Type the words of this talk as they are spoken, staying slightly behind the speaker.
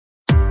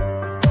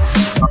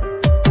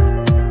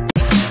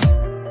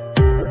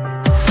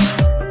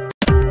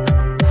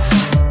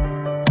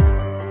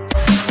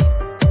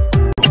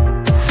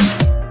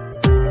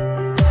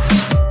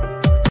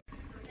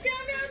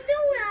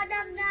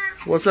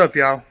What's up,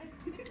 y'all?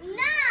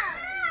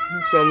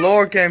 No. So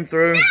Laura came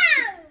through. No.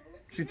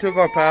 She took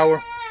our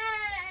power.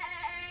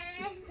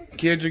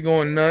 Kids are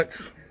going nuts.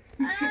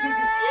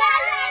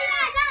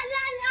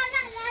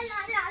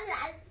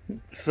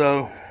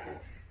 So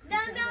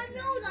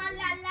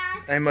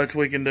ain't much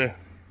we can do.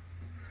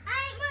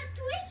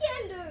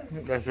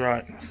 That's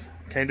right.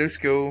 Can't do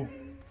school.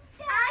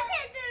 I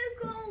can't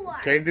do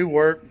schoolwork. Can't do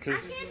work because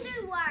I can't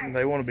do work.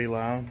 they want to be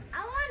loud. I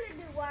want to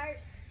do work.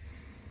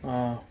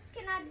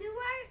 Can I do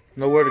work?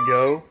 Nowhere to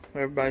go.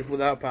 Everybody's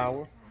without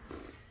power.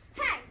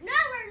 Hey, no,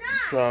 we're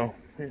not.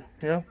 So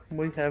yeah,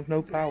 we have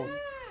no power.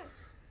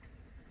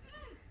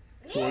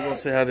 So we're gonna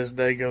see how this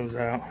day goes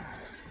out.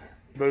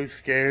 Boo's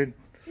scared.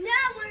 No,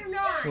 we're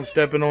not. We're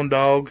stepping on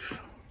dogs.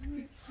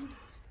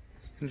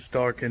 It's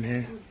dark in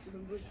here.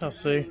 I'll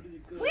see.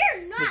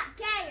 We're not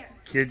scared.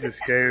 Kids are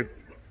scared.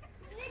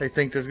 They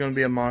think there's gonna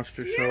be a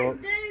monster show You're up.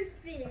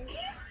 doofy.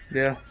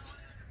 Yeah,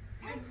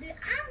 I'm a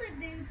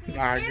doofy.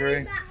 I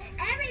agree.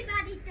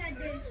 Everybody's a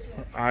doofy.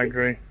 I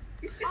agree.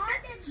 All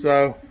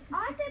So the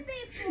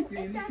people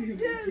is a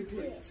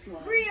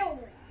doofy. Really.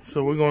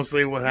 So we're gonna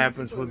see what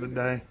happens with the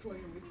day.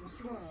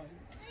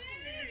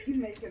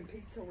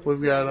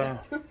 We've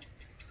got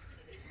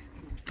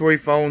 3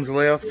 phones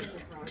left.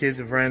 Kids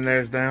have ran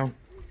theirs down.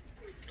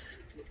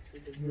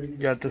 We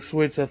got the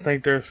Switch. I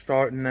think they're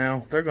starting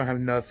now. They're gonna have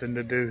nothing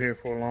to do here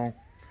for long.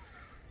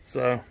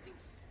 So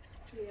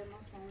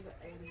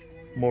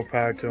more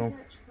power to them.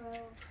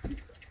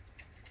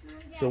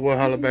 So we'll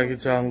holler back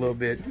at y'all in a little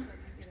bit.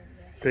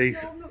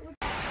 Peace.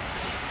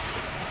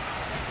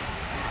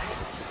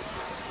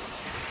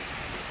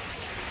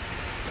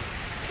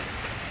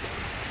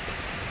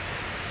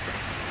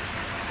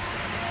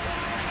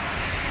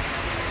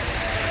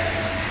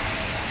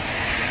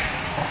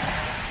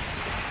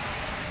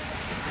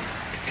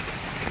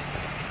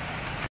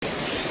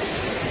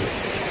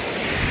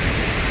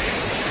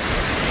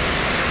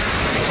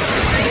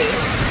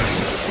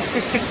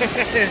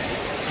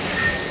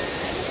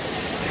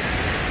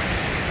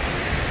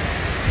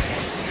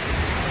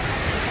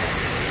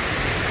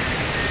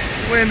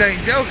 Wind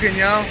ain't joking,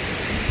 y'all.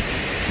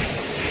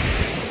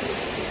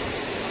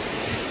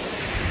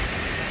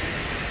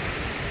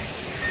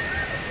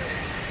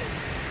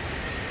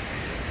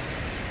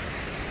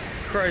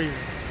 Crazy.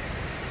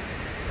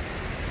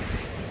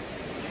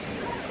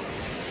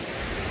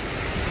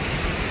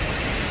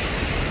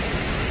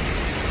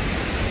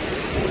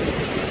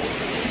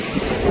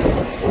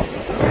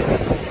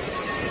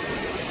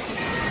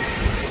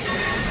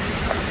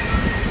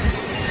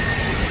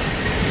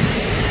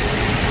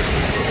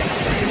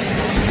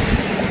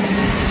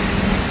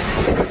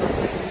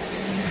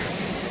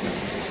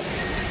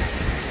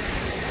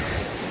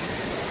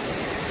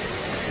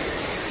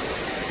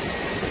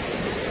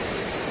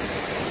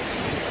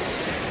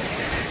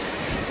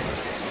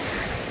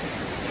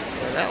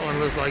 That one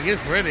looks like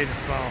it's ready to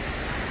fall.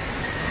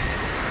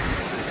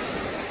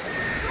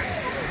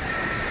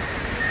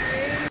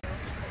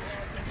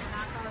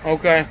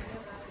 Okay,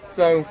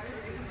 so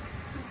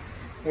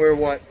we're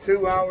what,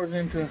 2 hours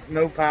into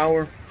no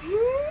power?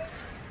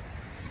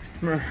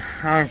 Hour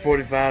and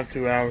 45,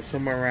 2 hours,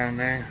 somewhere around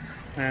there.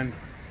 And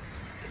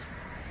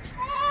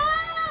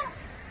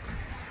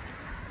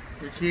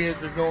the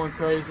kids are going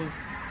crazy.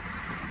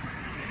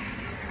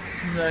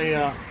 They,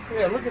 yeah,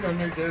 look at the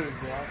new dudes,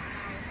 y'all.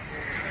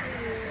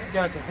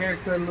 Got the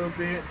haircut a little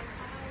bit.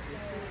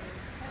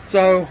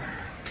 So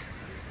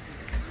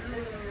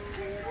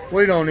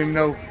we don't even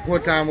know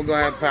what time we're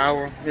gonna have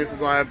power. If we're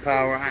gonna have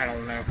power, I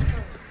don't know.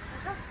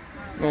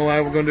 No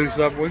way we're gonna do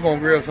something. We're gonna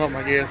grill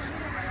something, I guess.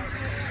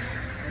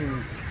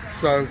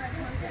 So,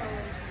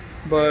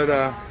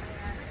 but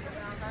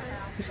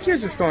these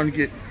kids are starting to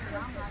get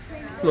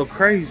a little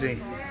crazy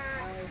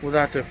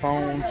without their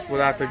phones,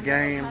 without their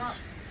games.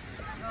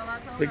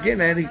 They're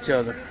getting at each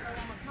other.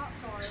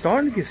 It's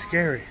starting to get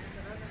scary.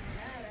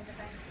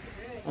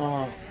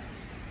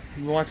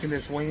 Watching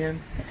this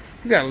wind,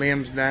 we got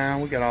limbs down,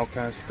 we got all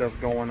kinds of stuff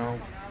going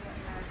on.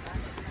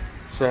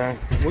 So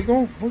we're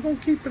gonna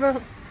keep it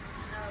up.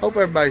 Hope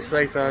everybody's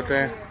safe out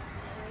there.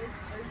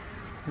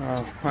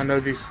 I know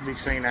this will be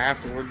seen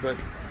afterward, but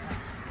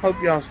hope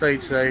y'all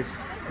stayed safe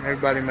and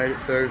everybody made it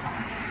through.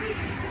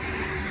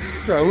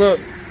 So look,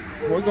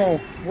 we're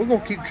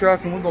gonna keep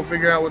trucking. We're gonna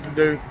figure out what to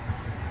do.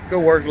 Go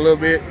work a little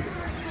bit,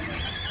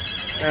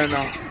 and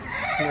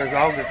there's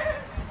August.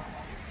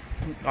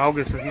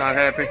 August is not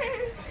happy.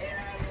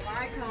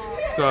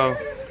 So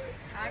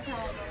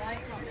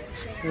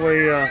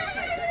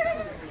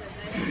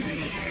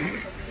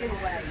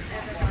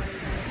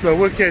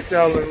we'll catch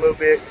y'all in a little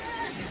bit.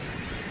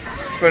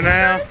 For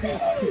now,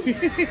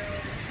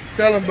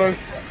 tell them, boo.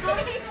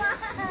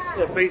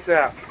 Yeah, peace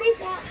out.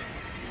 Peace out.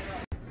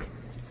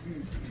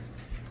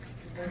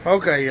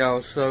 Okay,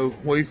 y'all. So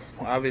we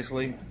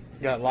obviously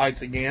got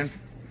lights again.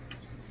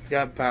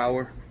 Got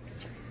power.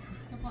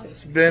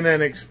 It's been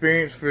an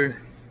experience for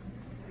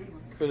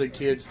the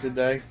kids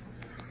today.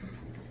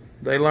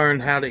 They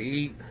learned how to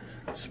eat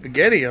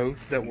SpaghettiOs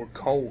that were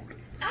cold.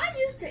 I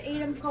used to eat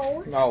them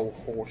cold. Oh,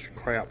 horse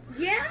crap.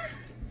 Yeah?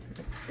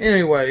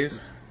 Anyways,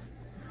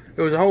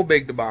 it was a whole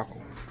big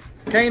debacle.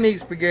 Can't eat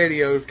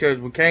SpaghettiOs because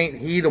we can't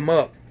heat them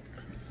up.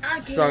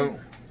 So,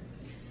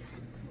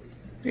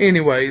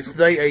 anyways,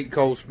 they ate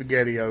cold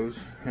SpaghettiOs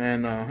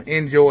and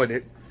enjoyed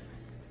it.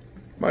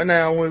 But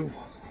now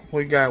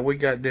we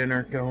got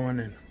dinner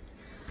going and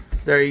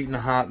they're eating a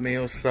hot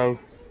meal, so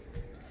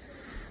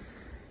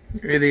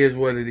it is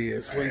what it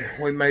is.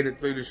 We made it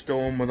through the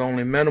storm with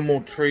only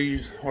minimal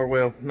trees, or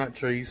well, not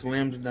trees,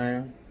 limbs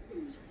down.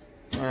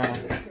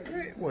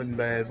 It wasn't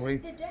bad.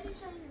 We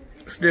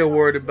still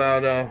worried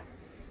about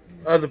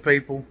other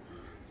people.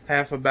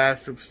 Half of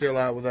Bastrop still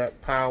out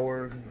without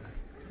power.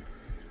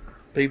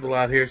 People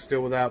out here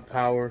still without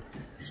power.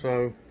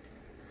 So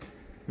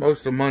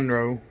most of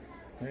Monroe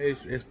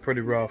is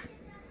pretty rough.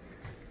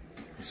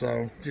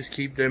 So just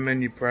keep them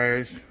in your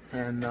prayers,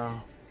 and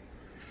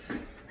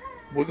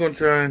we're gonna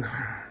try and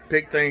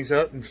pick things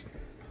up and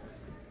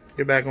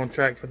get back on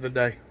track for the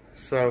day.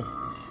 So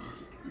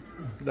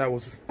that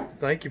was,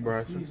 thank you,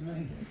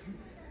 Bryson.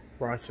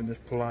 Bryson is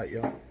polite,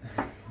 y'all.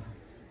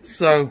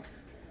 So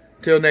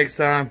till next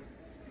time,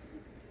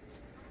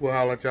 we'll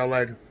holler at y'all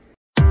later.